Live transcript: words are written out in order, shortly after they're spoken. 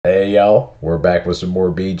Hey y'all, we're back with some more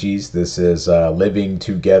BeeGees. This is Living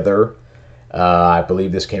Together. I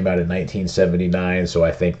believe this came out in 1979, so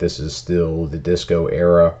I think this is still the disco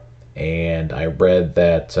era. And I read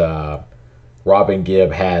that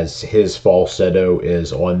robingibb has his falsetto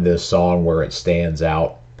is on this song where it stands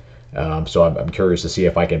out. So I'm curious to see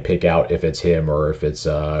if I can pick out if it's him or if it's,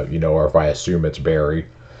 or if I assume it's Barry.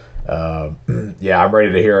 Uh, yeah, I'm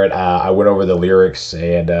ready to hear it. I went over the lyrics,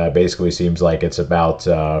 and basically seems like it's about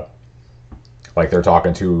like they're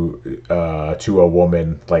talking to a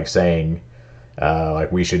woman, like saying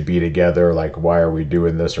like we should be together. Like why are we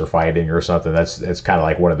doing this or fighting or something? That's it's kind of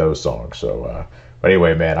like one of those songs. So, but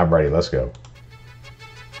anyway, man, I'm ready. Let's go.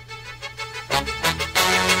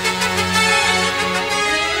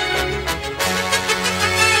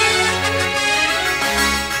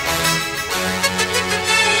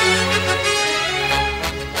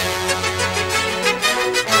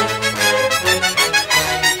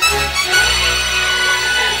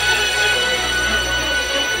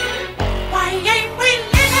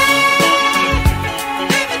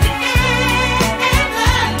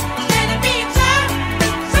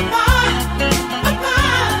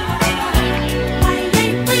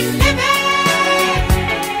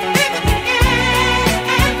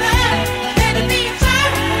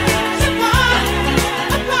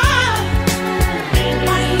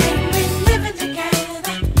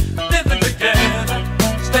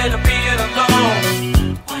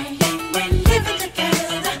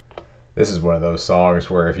 This is one of those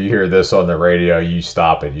songs where if you hear this on the radio, you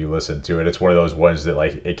stop it, you listen to it. It's one of those ones that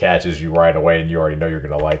like it catches you right away and you already know you're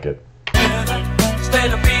gonna like it.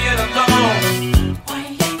 Instead of being alone,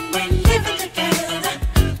 we're living together,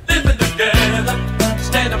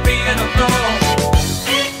 instead of being alone.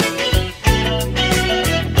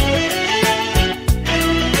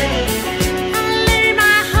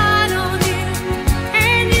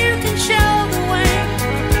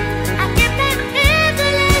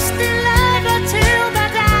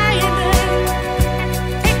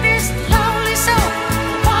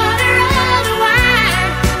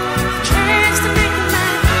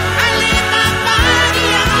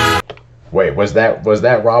 Wait, was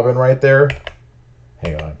that Robin right there?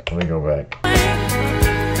 Hang on, let me go back.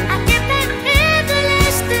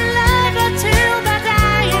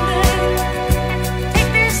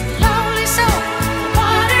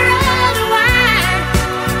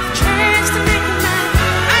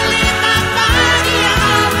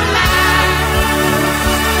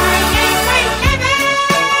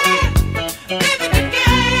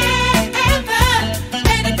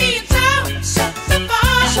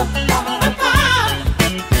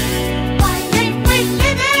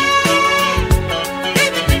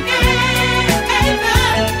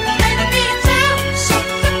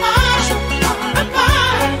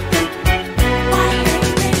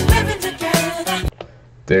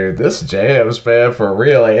 Dude, this jams, man, for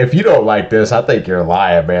real. Like, if you don't like this, I think you're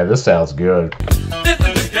lying, man. This sounds good.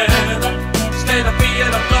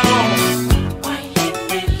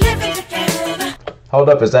 Hold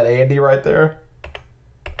up, is that Andy right there?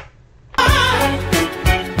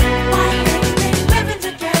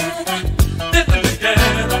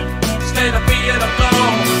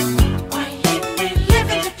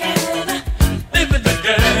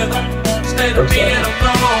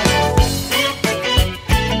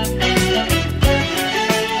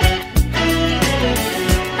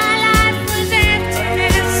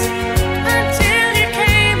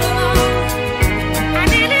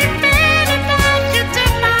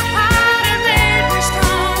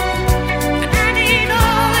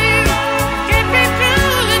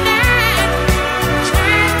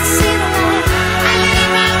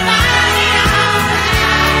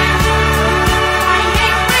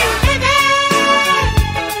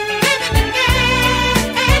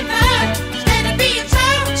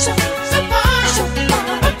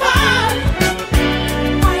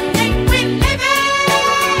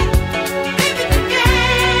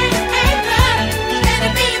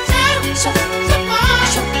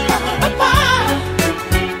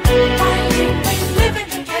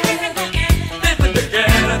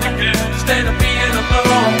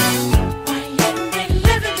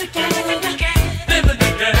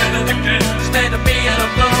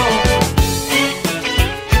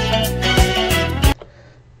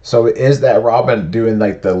 So is that Robin doing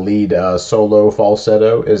like the lead solo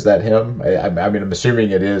falsetto? Is that him? I mean, I'm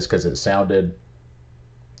assuming it is because it sounded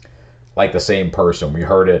like the same person. We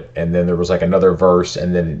heard it, and then there was like another verse,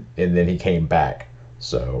 and then he came back.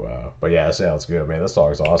 So, but yeah, it sounds good, man. This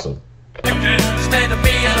song is awesome.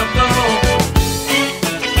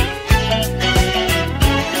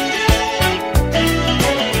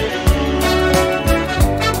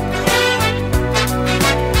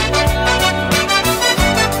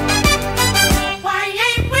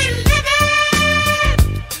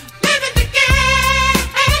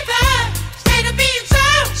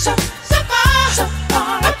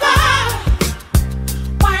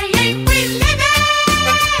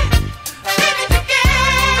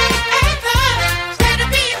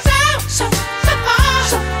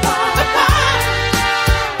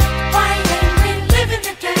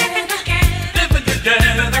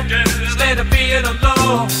 being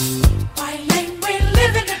alone. Why ain't we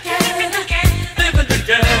living together? Living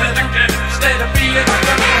together instead of being alone.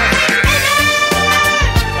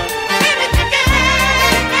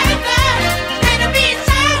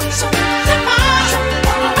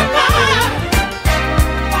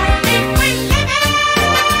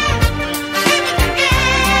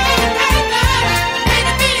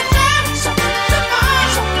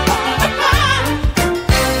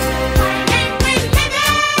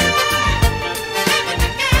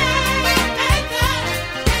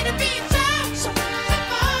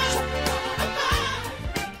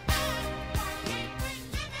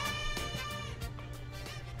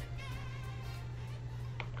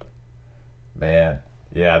 Man,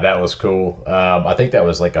 yeah, that was cool. I think that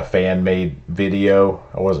was like a fan-made video.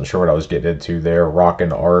 I wasn't sure what I was getting into there.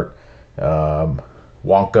 Rockin' Art.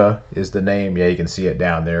 Wonka is the name. Yeah, you can see it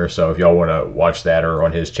down there. So if y'all want to watch that or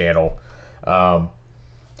on his channel.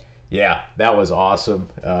 Yeah, that was awesome.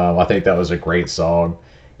 I think that was a great song.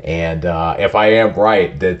 And if I am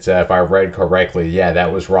right, that if I read correctly, yeah,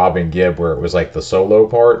 that was robingibb where it was like the solo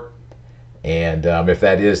part. And if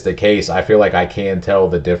that is the case, I feel like I can tell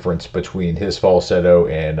the difference between his falsetto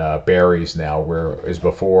and Barry's now, whereas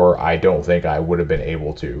before I don't think I would have been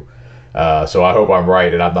able to. So I hope I'm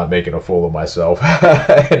right and I'm not making a fool of myself.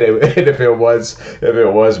 And if it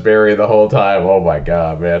was Barry the whole time, oh my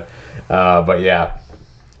God, man. But yeah,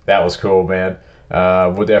 that was cool, man.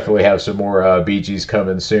 We'll definitely have some more BeeGees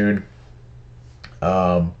coming soon.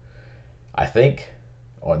 I think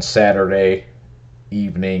on Saturday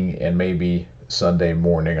evening and maybe Sunday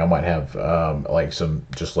morning I might have like some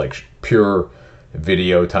just like pure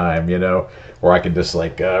video time, you know, where I can just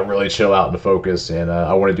like really chill out and focus. And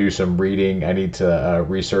I want to do some reading. I need to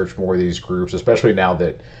research more of these groups, especially now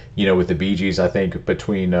that, you know, with the BeeGees, I think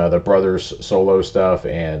between the brothers solo stuff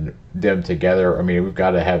and them together, I mean, we've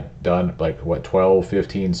got to have done like what, 12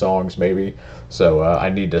 15 songs maybe. So I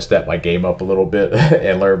need to step my game up a little bit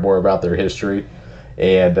and learn more about their history.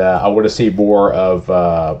 And I want to see more of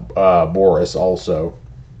Maurice also.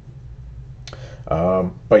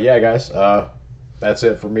 But yeah, guys, that's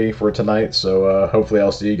it for me for tonight. So hopefully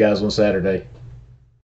I'll see you guys on Saturday.